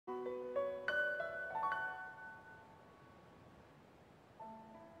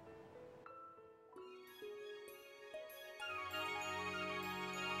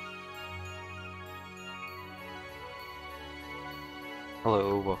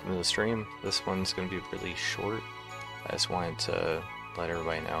Hello, welcome to the stream. This one's going to be really short. I just wanted to let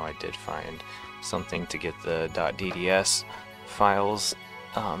everybody know I did find something to get the .dds files.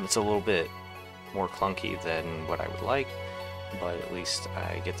 It's a little bit more clunky than what I would like, but at least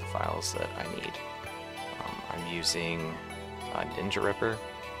I get the files that I need. I'm using Ninja Ripper.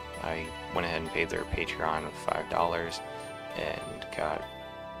 I went ahead and paid their Patreon of $5 and got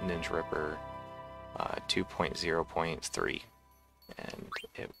Ninja Ripper 2.0.3. And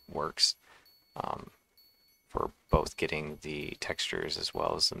it works for both getting the textures as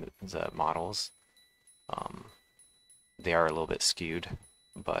well as the models. They are a little bit skewed,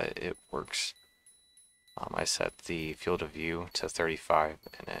 but it works. I set the field of view to 35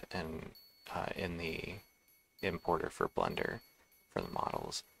 in the importer for Blender for the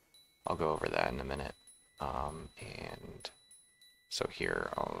models. I'll go over that in a minute. And so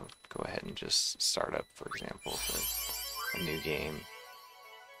here I'll go ahead and just start up, for example, for a new game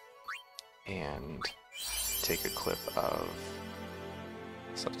and take a clip of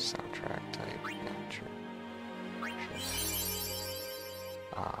such soundtrack type. Yeah, sure.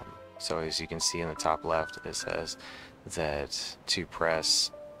 So as you can see in the top left, it says that to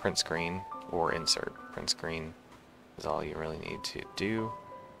press print screen or insert. Print screen is all you really need to do.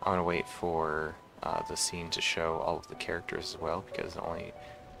 I'm gonna wait for the scene to show all of the characters as well, because it only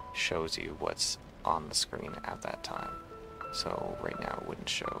shows you what's on the screen at that time. So right now it wouldn't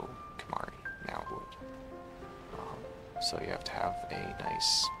show Kamari, now it would. So you have to have a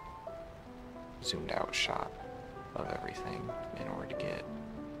nice zoomed out shot of everything in order to get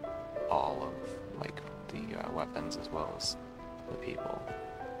all of like the weapons as well as the people.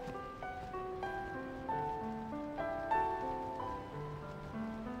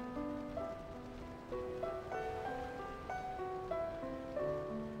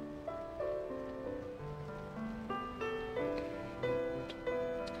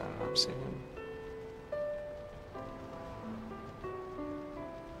 It's coming up soon.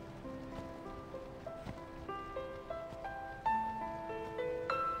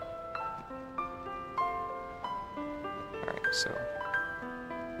 So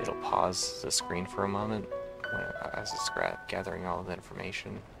it'll pause the screen for a moment as it's gathering all the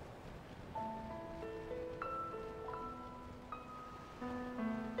information.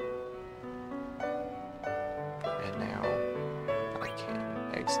 And now I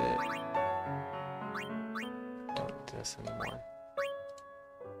can exit. Don't do this anymore.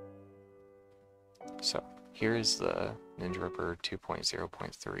 So here is the Ninja Ripper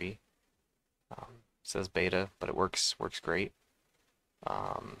 2.0.3. It says beta, but it works great.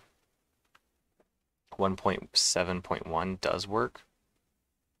 1.7.1 does work,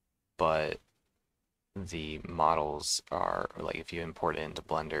 but the models are, like, if you import it into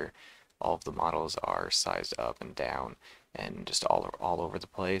Blender, all of the models are sized up and down and just all over the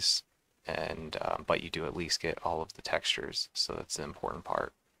place. And but you do at least get all of the textures, so that's the important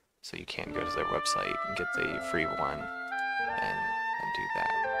part. So you can go to their website and get the free one and do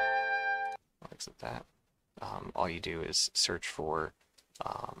that. I'll exit that. All you do is search for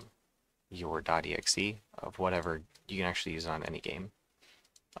your .exe of whatever you can actually use on any game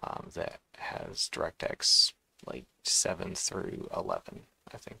that has DirectX like 7 through 11.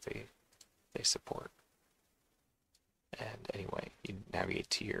 I think they support. And anyway, you navigate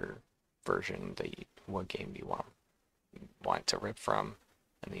to your version that what game you want to rip from,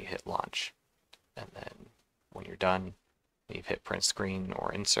 and then you hit launch. And then when you're done, you've hit print screen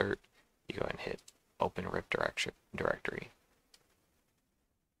or insert, you go and hit open rip directory.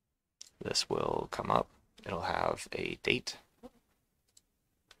 This will come up. It'll have a date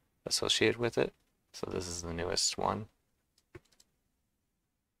associated with it. So this is the newest one.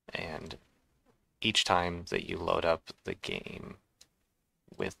 And each time that you load up the game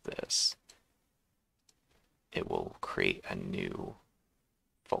with this, it will create a new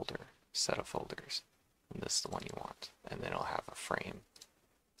folder, set of folders. And this is the one you want. And then it'll have a frame,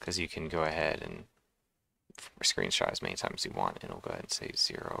 because you can go ahead and screenshot as many times as you want, and it'll go ahead and say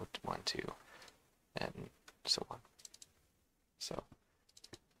 0, 1, 2, and so on. So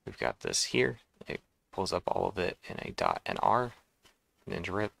we've got this here. It pulls up all of it in a .nr,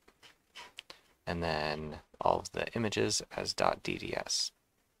 Ninja Rip, and then all of the images as .dds.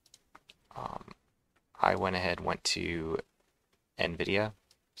 I went to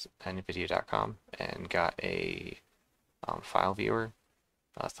nvidia.com, and got a file viewer,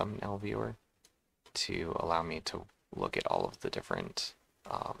 a thumbnail viewer, to allow me to look at all of the different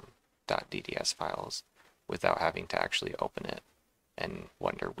 .dds files without having to actually open it and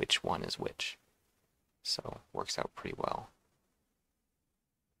wonder which one is which. So works out pretty well.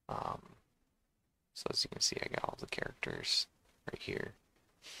 So as you can see, I got all the characters right here.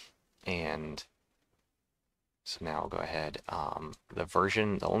 And so now I'll go ahead.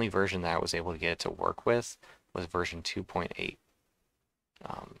 The only version that I was able to get it to work with was version 2.8.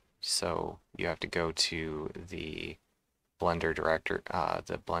 So you have to go to the Blender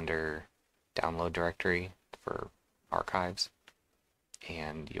the Blender download directory for archives,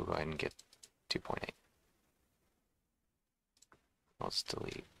 and you'll go ahead and get 2.8. Let's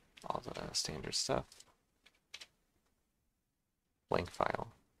delete all the standard stuff. Blank file,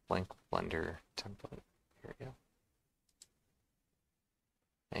 blank Blender template. Here we go.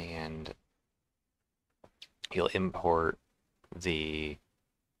 And you'll import the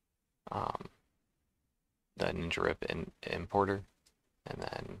NinjaRip importer and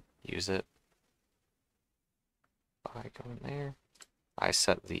then use it by going there. I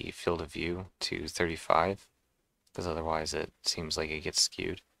set the field of view to 35 because otherwise it seems like it gets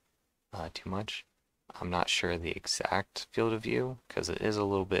skewed too much. I'm not sure the exact field of view because it is a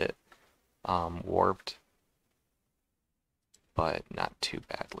little bit warped, but not too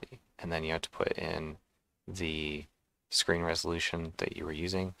badly. And then you have to put in the screen resolution that you were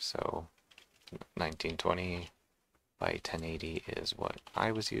using. So 1920 by 1080 is what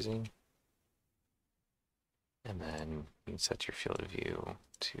I was using. And then you can set your field of view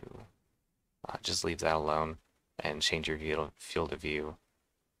to just leave that alone and change your field of view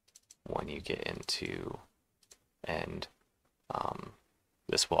when you get into, and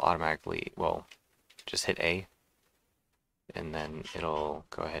this will automatically, well, just hit A and then it'll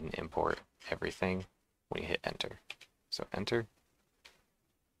go ahead and import everything when you hit enter. So enter.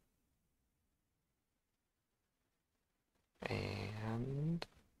 And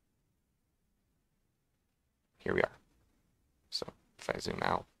here we are. So if I zoom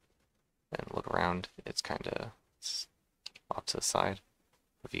out and look around, it's kind of off to the side.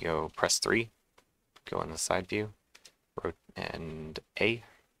 If you go press 3, go in the side view, and A,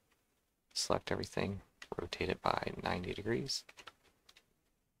 select everything, rotate it by 90 degrees,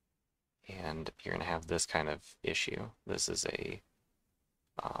 and you're going to have this kind of issue. This is these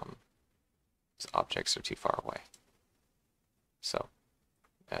objects are too far away. So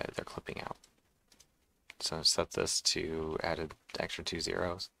they're clipping out. So set this to add an extra 2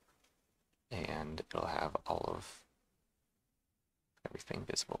 zeros, and it'll have all of everything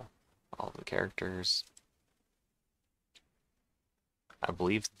visible, all the characters. I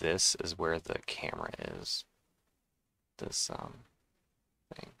believe this is where the camera is, this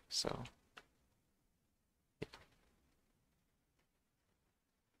thing. So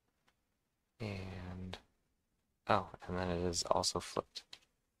and oh, and then it is also flipped.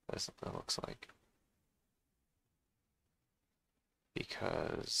 That's what it looks like,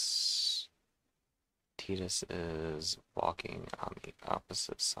 because Titus is walking on the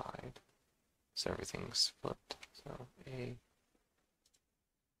opposite side, so everything's flipped. So A,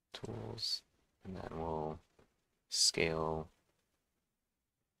 tools, and then we'll scale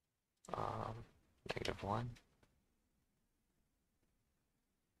 -1.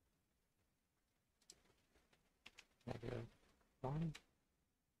 -1.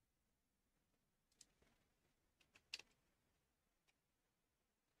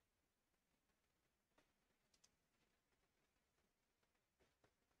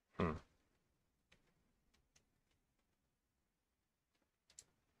 Hmm.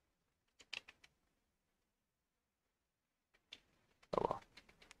 Oh well.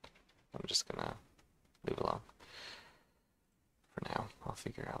 I'm just gonna leave it alone for now. I'll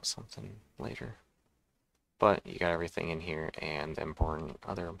figure out something later. But you got everything in here, and the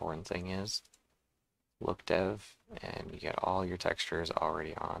other important thing is look dev, and you get all your textures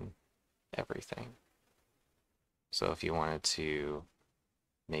already on everything. So if you wanted to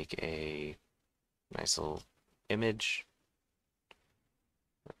make a nice little image,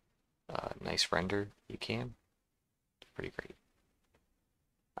 nice render, you can. It's pretty great.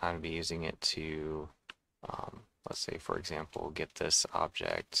 I'm going to be using it to, let's say, for example, get this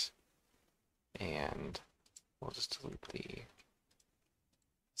object, and we'll just delete the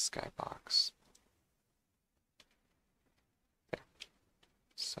skybox. There.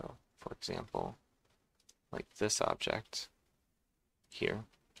 So, for example, like this object here,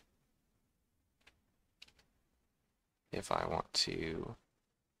 if I want to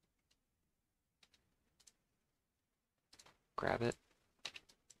grab it,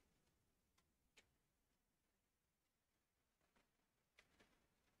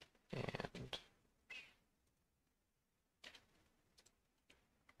 and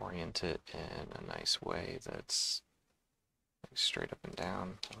orient it in a nice way that's like straight up and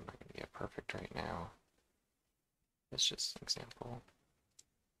down. I'm not going to get perfect right now. It's just an example.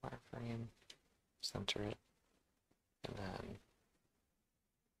 Wireframe, center it, and then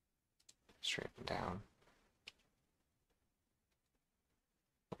straight up and down.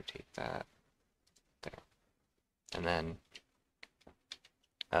 Rotate that there. And then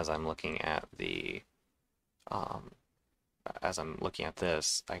as I'm looking at the as I'm looking at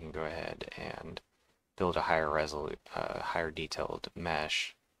this, I can go ahead and build a higher detailed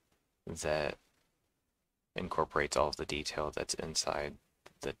mesh that incorporates all of the detail that's inside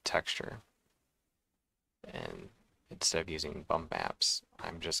the texture. And instead of using bump maps,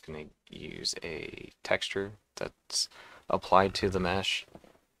 I'm just going to use a texture that's applied to the mesh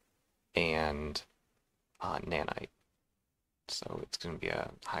and nanite. So it's going to be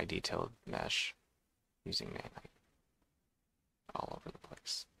a high detailed mesh using nanite all over the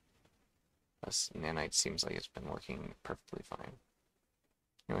place. This nanite seems like it's been working perfectly fine.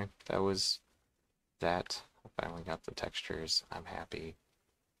 Anyway, that was that. I finally got the textures. I'm happy.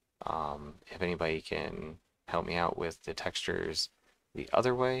 If anybody can help me out with the textures the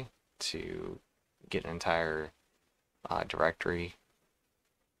other way to get an entire directory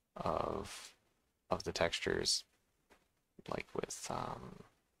of the textures, like with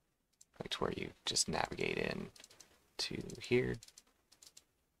like to where you just navigate in to here.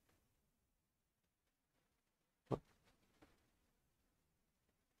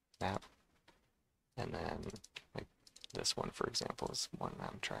 Map. And then like this one, for example, is one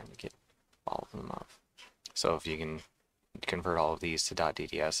I'm trying to get all of them of. So if you can convert all of these to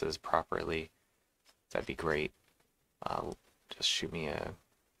 .ddss properly, that'd be great. Just shoot me a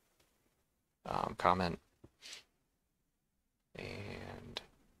comment, and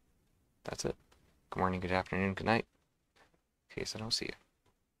that's it. Good morning, good afternoon, good night, in case I don't see you.